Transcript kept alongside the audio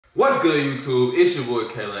What's good, YouTube? It's your boy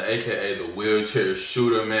Kalen, aka the Wheelchair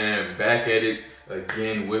Shooter, man. Back at it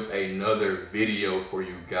again with another video for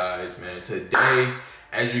you guys, man. Today,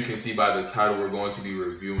 as you can see by the title, we're going to be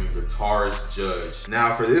reviewing the Taurus Judge.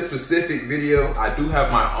 Now, for this specific video, I do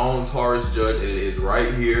have my own Taurus Judge, and it is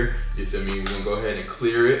right here. You feel me? We're gonna go ahead and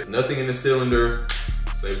clear it. Nothing in the cylinder.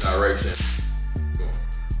 Safe direction. Boom.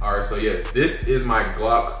 All right, so yes, this is my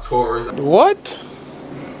Glock Taurus. What?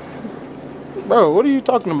 Bro, what are you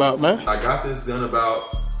talking about, man? I got this gun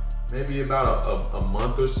maybe about a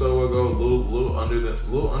month or so ago, a little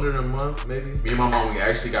under a month, maybe. Me and my mom, we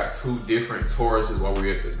actually got two different Tauruses while we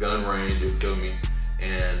were at the gun range, you feel me?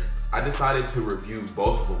 And I decided to review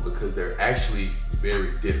both of them because they're actually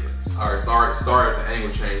very different. All right, sorry if the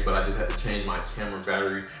angle changed, but I just had to change my camera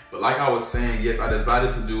battery. But like I was saying, yes, I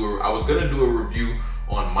decided to I was gonna do a review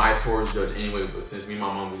on my Taurus Judge anyway, but since me and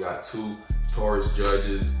my mom, we got two Taurus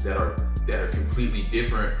Judges that are completely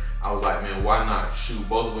different, I was like, man, why not shoot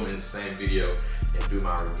both of them in the same video and do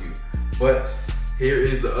my review? But here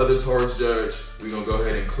is the other Taurus Judge. We're gonna go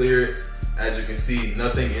ahead and clear it. As you can see,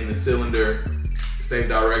 nothing in the cylinder, safe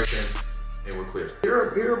direction, and we're clear.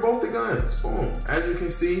 Here are both the guns, boom. As you can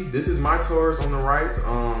see, this is my Taurus on the right.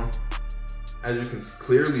 As you can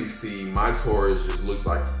clearly see, my Taurus just looks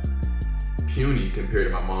like puny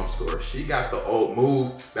compared to my mom's Taurus. She got the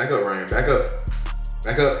old, back up, Ryan, back up.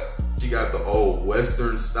 She got the old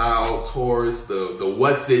Western style Taurus, the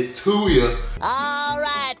what's it to ya. All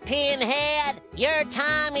right, Pinhead, your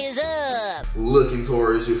time is up. Looking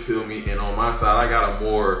Taurus, you feel me? And on my side, I got a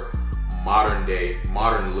more modern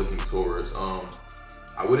looking Taurus.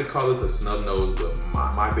 I wouldn't call this a snub nose, but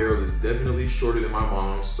my barrel is definitely shorter than my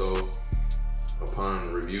mom's, so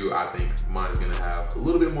upon review, I think mine is gonna have a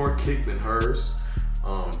little bit more kick than hers.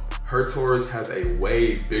 Her Taurus has a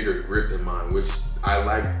way bigger grip than mine, which I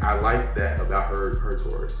like that about her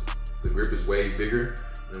Taurus. The grip is way bigger. You know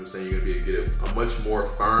what I'm saying? You're gonna be able to get a much more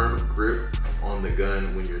firm grip on the gun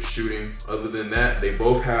when you're shooting. Other than that, they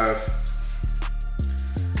both have,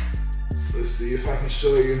 let's see if I can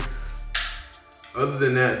show you. Other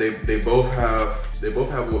than that, they both have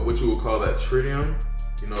what you would call that tritium.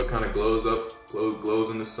 You know, it kind of glows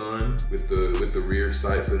in the sun with the rear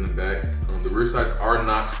sights in the back. The rear sights are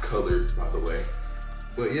not colored, by the way.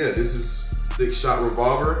 But yeah, this is 6-shot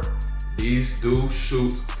revolver. These do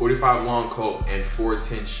shoot 45 long Colt and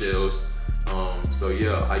 410 shells. So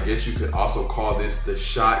yeah, I guess you could also call this the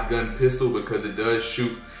shotgun pistol because it does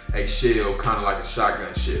shoot a shell kind of like a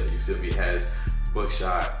shotgun shell. You feel me? It has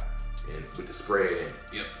buckshot and with the spray, and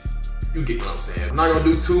yep, you get what I'm saying. I'm not gonna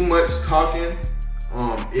do too much talking.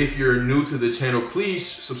 If you're new to the channel, please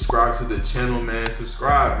subscribe to the channel, man.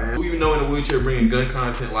 Subscribe, man. Who you know in the wheelchair bringing gun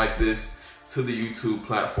content like this to the YouTube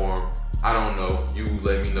platform? I don't know. You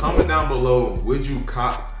let me know. Comment down below, would you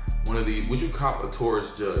cop one of these? Would you cop a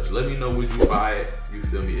Taurus Judge? Let me know, would you buy it? You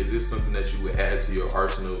feel me? Is this something that you would add to your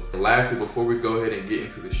arsenal? And lastly, before we go ahead and get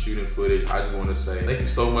into the shooting footage, I just want to say thank you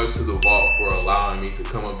so much to the Vault for allowing me to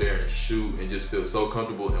come up there and shoot and just feel so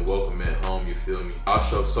comfortable and welcome at home, you feel me? Y'all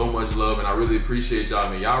show so much love and I really appreciate y'all,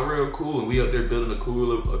 man. Y'all real cool and we up there building a cool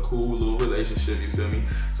little relationship, you feel me?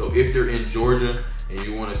 So if you're in Georgia and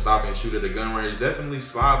you want to stop and shoot at a gun range, definitely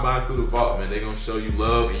slide by through the Vault, man. They're gonna show you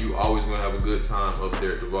love and you always gonna have a good time up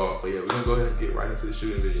there at the Vault. But yeah, we're gonna go ahead and get right into the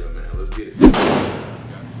shooting video, man. Let's get it. We got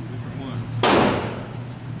two different ones.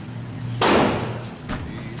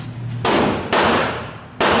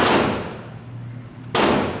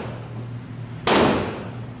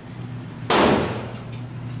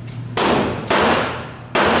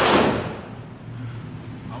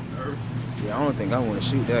 I'm nervous. Yeah, I don't think I want to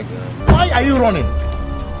shoot that gun. Why are you running?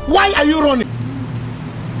 Why are you running?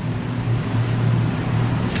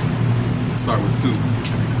 Let's start with 2.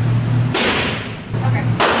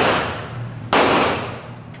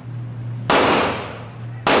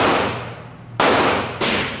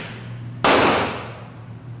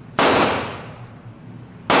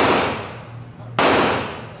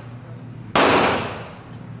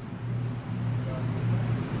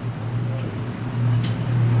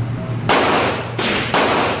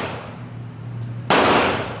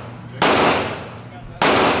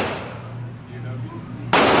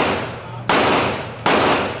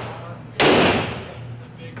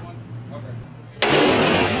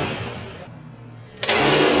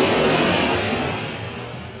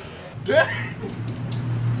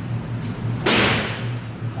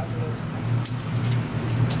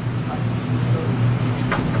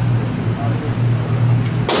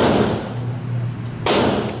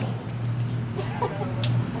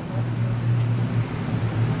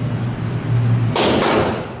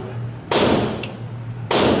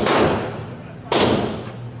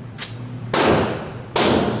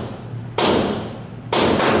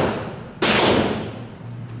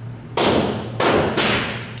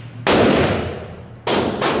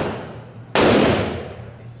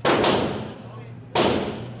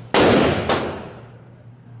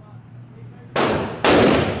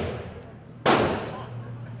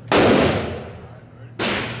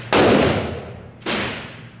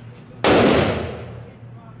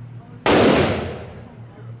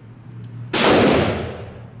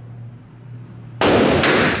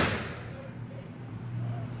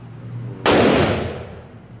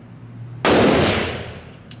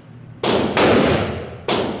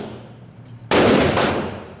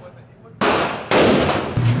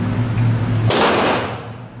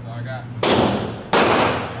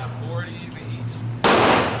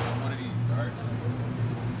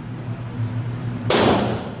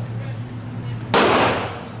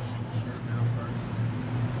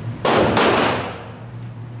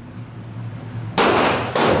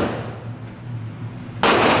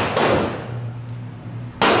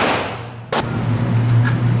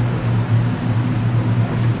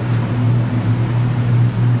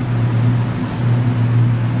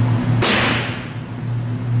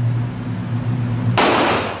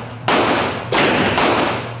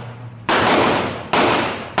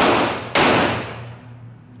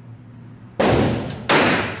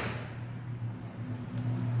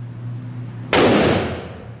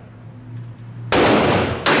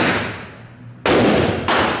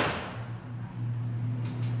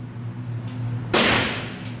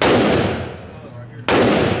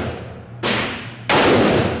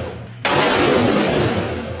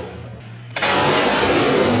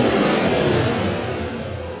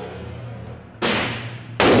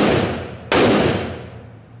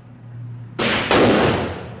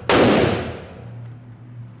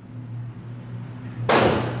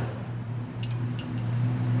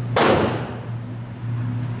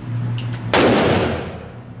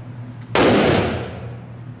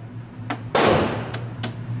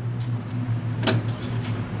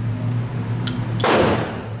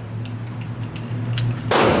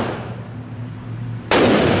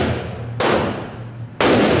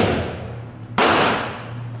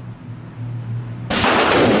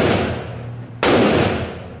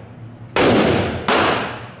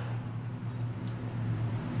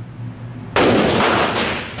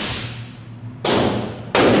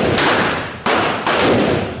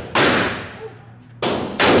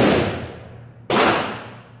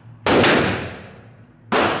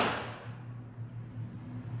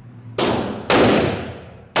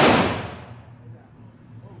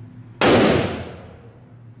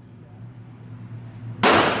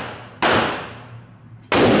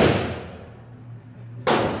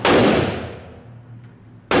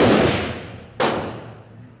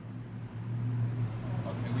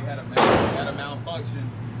 had a malfunction.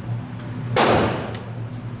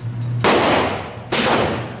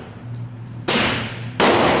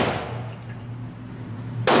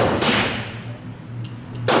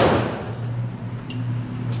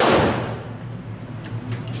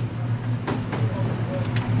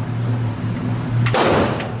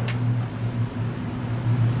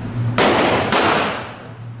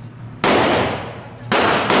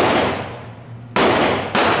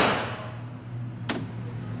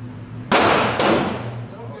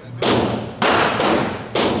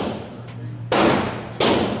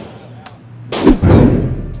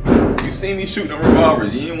 Seen me shooting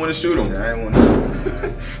revolvers. You didn't want to shoot them. Yeah, I didn't want to shoot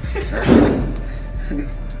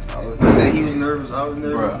them. He said he was nervous. I was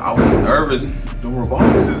nervous. Bro, I was nervous. The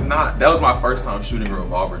revolvers is not. That was my first time shooting a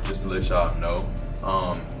revolver. Just to let y'all know.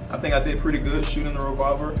 I think I did pretty good shooting the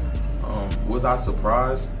revolver. Was I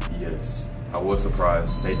surprised? Yes, I was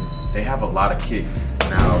surprised. They have a lot of kick.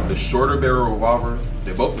 Now the shorter barrel revolver,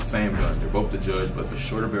 they're both the same gun. They're both the Judge, but the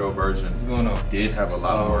shorter barrel version did have a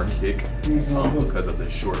lot more kick because of the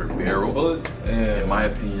shorter barrel. In my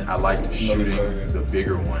opinion, I liked shooting the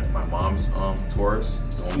bigger one. My mom's Taurus,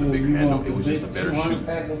 the one with the bigger handle. It was just a better shoot.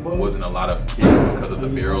 It wasn't a lot of kick because of the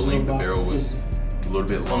barrel length. The barrel was a little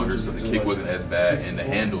bit longer, so the kick wasn't as bad, and the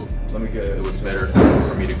handle, it was better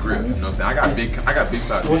for me to grip. You know what I'm saying? I got big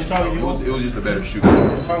size hands, so it was just a better shoot.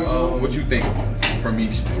 What you think from me?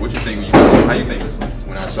 What you think? How you think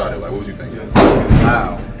when I shot it? Like, what was you thinking?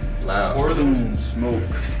 Loud. Smoke.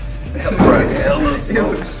 Hella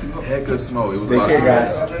smoke. Heck of smoke. It was a lot of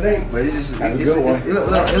smoke. But it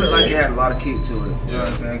looked like it had a lot of kick to it. You know what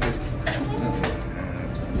I'm saying? It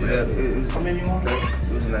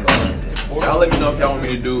was a nice gun. Y'all let me know if y'all want me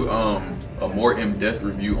to do a more in-depth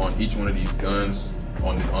review on each one of these guns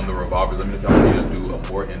on the revolvers. Let me know if y'all want me to do a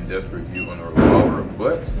more in-depth review on the revolver.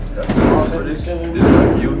 But that's all for this review.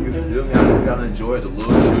 You feel me? I hope y'all enjoyed the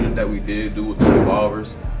little shooting that we did do with the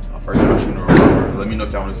revolvers. First time shooting a revolver. Let me know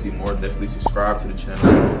if y'all want to see more. Definitely subscribe to the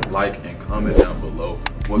channel, like, and comment down below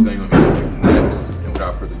what gun you want me to do next. And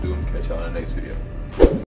without further ado, I'm gonna catch y'all in the next video.